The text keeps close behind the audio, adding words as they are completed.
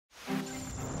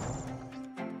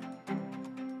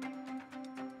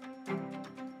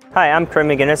Hi, I'm Craig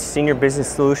McGinnis, Senior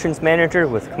Business Solutions Manager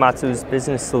with Komatsu's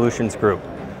Business Solutions Group.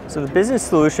 So the Business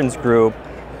Solutions Group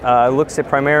looks at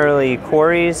primarily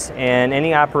quarries and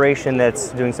any operation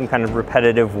that's doing some kind of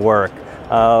repetitive work.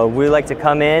 We like to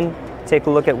come in, take a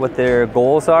look at what their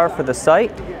goals are for the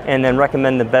site, and then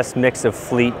recommend the best mix of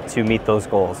fleet to meet those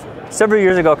goals. Several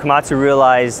years ago, Komatsu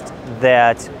realized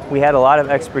that we had a lot of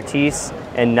expertise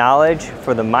and knowledge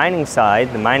for the mining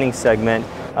side, the mining segment,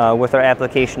 with our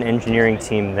application engineering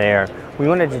team there. We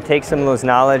wanted to take some of those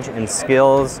knowledge and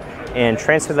skills and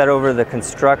transfer that over to the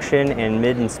construction and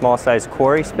mid and small size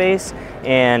quarry space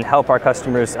and help our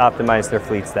customers optimize their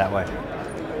fleets that way.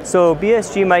 So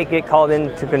BSG might get called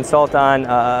in to consult on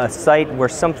a site where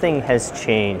something has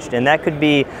changed, and that could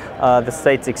be the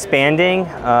site's expanding,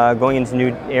 going into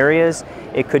new areas.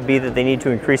 It could be that they need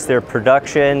to increase their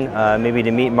production, maybe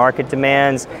to meet market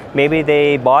demands. Maybe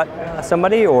they bought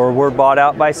somebody or were bought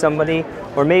out by somebody,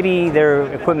 or maybe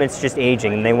their equipment's just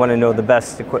aging and they want to know the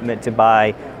best equipment to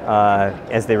buy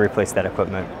as they replace that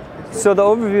equipment. So the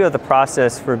overview of the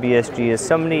process for BSG is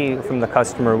somebody from the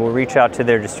customer will reach out to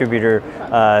their distributor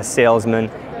salesman,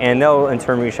 and they'll in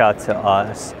turn reach out to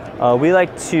us. We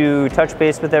like to touch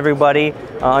base with everybody,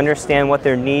 understand what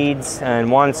their needs and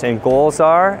wants and goals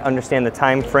are, understand the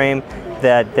time frame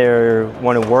that they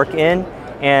want to work in,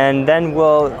 and then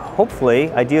we'll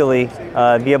hopefully, ideally,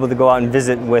 be able to go out and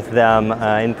visit with them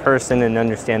in person and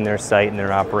understand their site and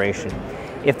their operation.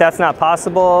 If that's not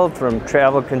possible from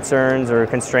travel concerns or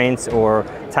constraints or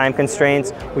time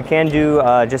constraints, we can do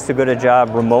just as good a job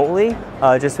remotely,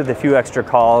 just with a few extra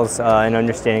calls and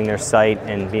understanding their site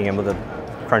and being able to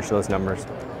crunch those numbers.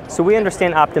 So we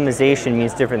understand optimization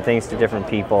means different things to different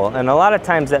people, and a lot of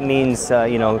times that means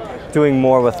doing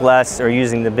more with less or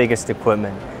using the biggest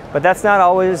equipment. But that's not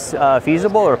always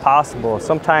feasible or possible.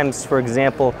 Sometimes, for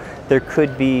example, there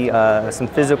could be some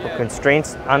physical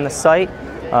constraints on the site,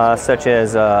 such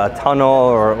as a tunnel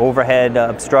or overhead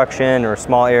obstruction or a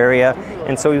small area,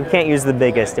 and so we can't use the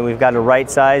biggest, and we've got a right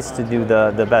size to do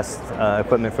the best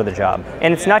equipment for the job.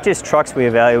 And it's not just trucks we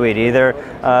evaluate either.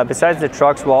 Besides the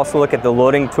trucks, we'll also look at the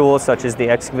loading tools such as the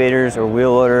excavators or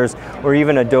wheel loaders, or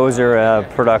even a dozer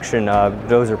production,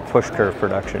 dozer push curve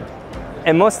production.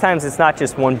 And most times it's not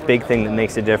just one big thing that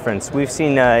makes a difference. We've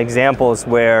seen examples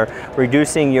where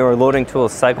reducing your loading tool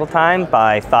cycle time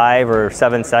by 5 or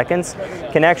 7 seconds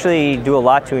can actually do a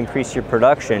lot to increase your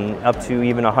production up to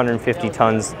even 150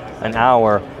 tons an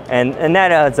hour. And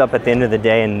that adds up at the end of the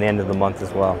day and the end of the month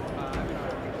as well.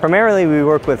 Primarily we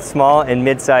work with small and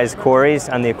mid-sized quarries.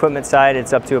 On the equipment side,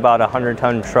 it's up to about a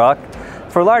 100-ton truck.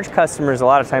 For large customers, a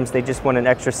lot of times they just want an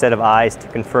extra set of eyes to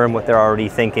confirm what they're already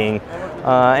thinking.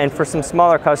 And for some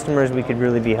smaller customers, we could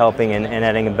really be helping and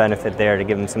adding a benefit there to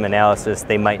give them some analysis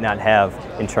they might not have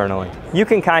internally. You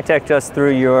can contact us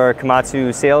through your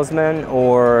Komatsu salesman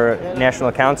or national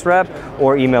accounts rep,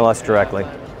 or email us directly.